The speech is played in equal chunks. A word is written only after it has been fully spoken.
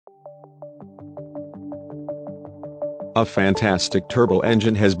A fantastic turbo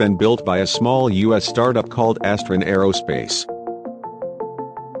engine has been built by a small U.S. startup called Astron Aerospace.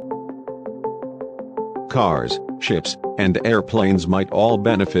 Cars, ships, and airplanes might all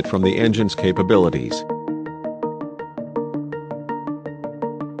benefit from the engine's capabilities.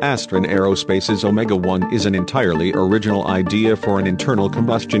 Astron Aerospace's Omega-1 is an entirely original idea for an internal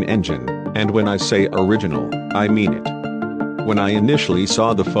combustion engine, and when I say original, I mean it. When I initially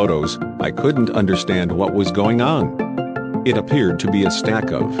saw the photos, I couldn't understand what was going on. It appeared to be a stack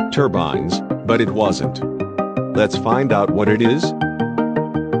of turbines, but it wasn't. Let's find out what it is.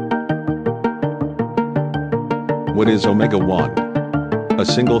 What is Omega-1? A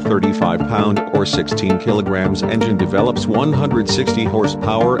single 35-pound or 16 kilograms engine develops 160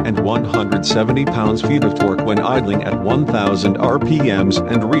 horsepower and 170 pounds-feet of torque when idling at 1,000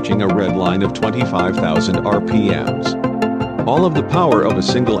 RPMs and reaching a redline of 25,000 RPMs. All of the power of a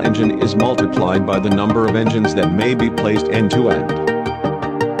single engine is multiplied by the number of engines that may be placed end-to-end.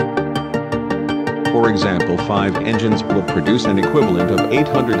 For example, 5 engines will produce an equivalent of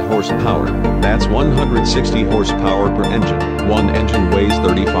 800 horsepower, that's 160 horsepower per engine. One engine weighs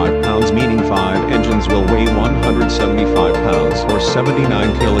 35 pounds, meaning 5 engines will weigh 175 pounds or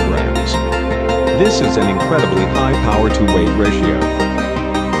 79 kilograms. This is an incredibly high power-to-weight ratio.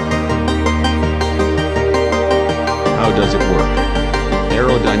 How does it work?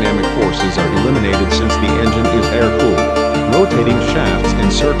 Aerodynamic forces are eliminated since the engine is air-cooled. Rotating shafts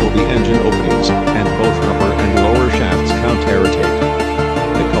encircle the engine openings, and both upper and lower shafts counter-rotate.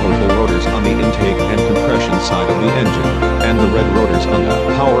 The colorful rotors on the intake and compression side of the engine, and the red rotors on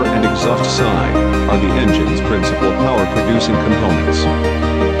the power and exhaust side, are the engine's principal power-producing components.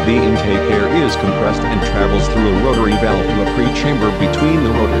 The intake air is compressed and travels through a rotary valve to a pre-chamber between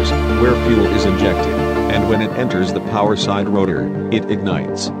the rotors, where fuel is injected, and when it enters the power side rotor, it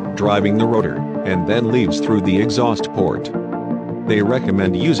ignites, driving the rotor, and then leaves through the exhaust port. They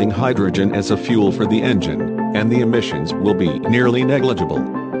recommend using hydrogen as a fuel for the engine, and the emissions will be nearly negligible.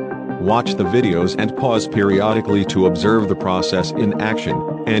 Watch the videos and pause periodically to observe the process in action,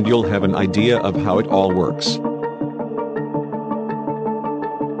 and you'll have an idea of how it all works.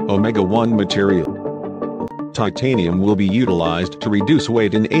 Omega-1 material. Titanium will be utilized to reduce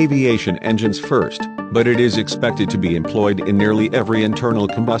weight in aviation engines first, but it is expected to be employed in nearly every internal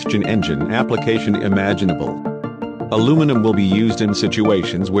combustion engine application imaginable. Aluminum will be used in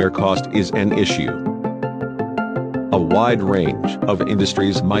situations where cost is an issue. A wide range of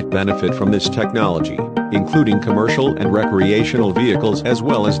industries might benefit from this technology, including commercial and recreational vehicles as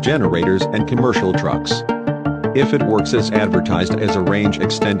well as generators and commercial trucks. If it works as advertised as a range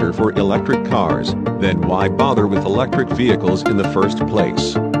extender for electric cars, then why bother with electric vehicles in the first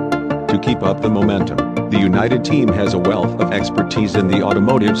place? To keep up the momentum, the United team has a wealth of expertise in the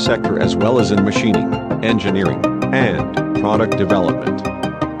automotive sector as well as in machining, engineering, and product development.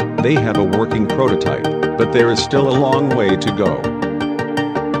 They have a working prototype, but there is still a long way to go.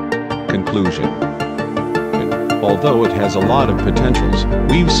 Conclusion. Although it has a lot of potentials,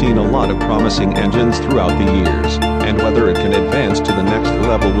 we've seen a lot of promising engines throughout the years, and whether it can advance to the next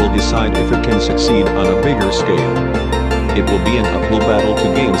level will decide if it can succeed on a bigger scale. It will be an uphill battle to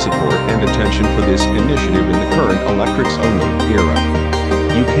gain support and attention for this initiative in the current electrics-only era.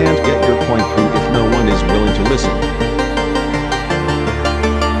 You can't get your point through if no one is willing to listen.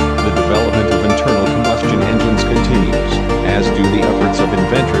 The development of internal combustion engines continues, as do the efforts of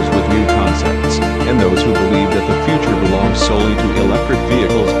inventors with new concepts, and those who believe that the future belongs solely to electric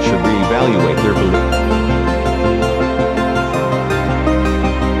vehicles should reevaluate their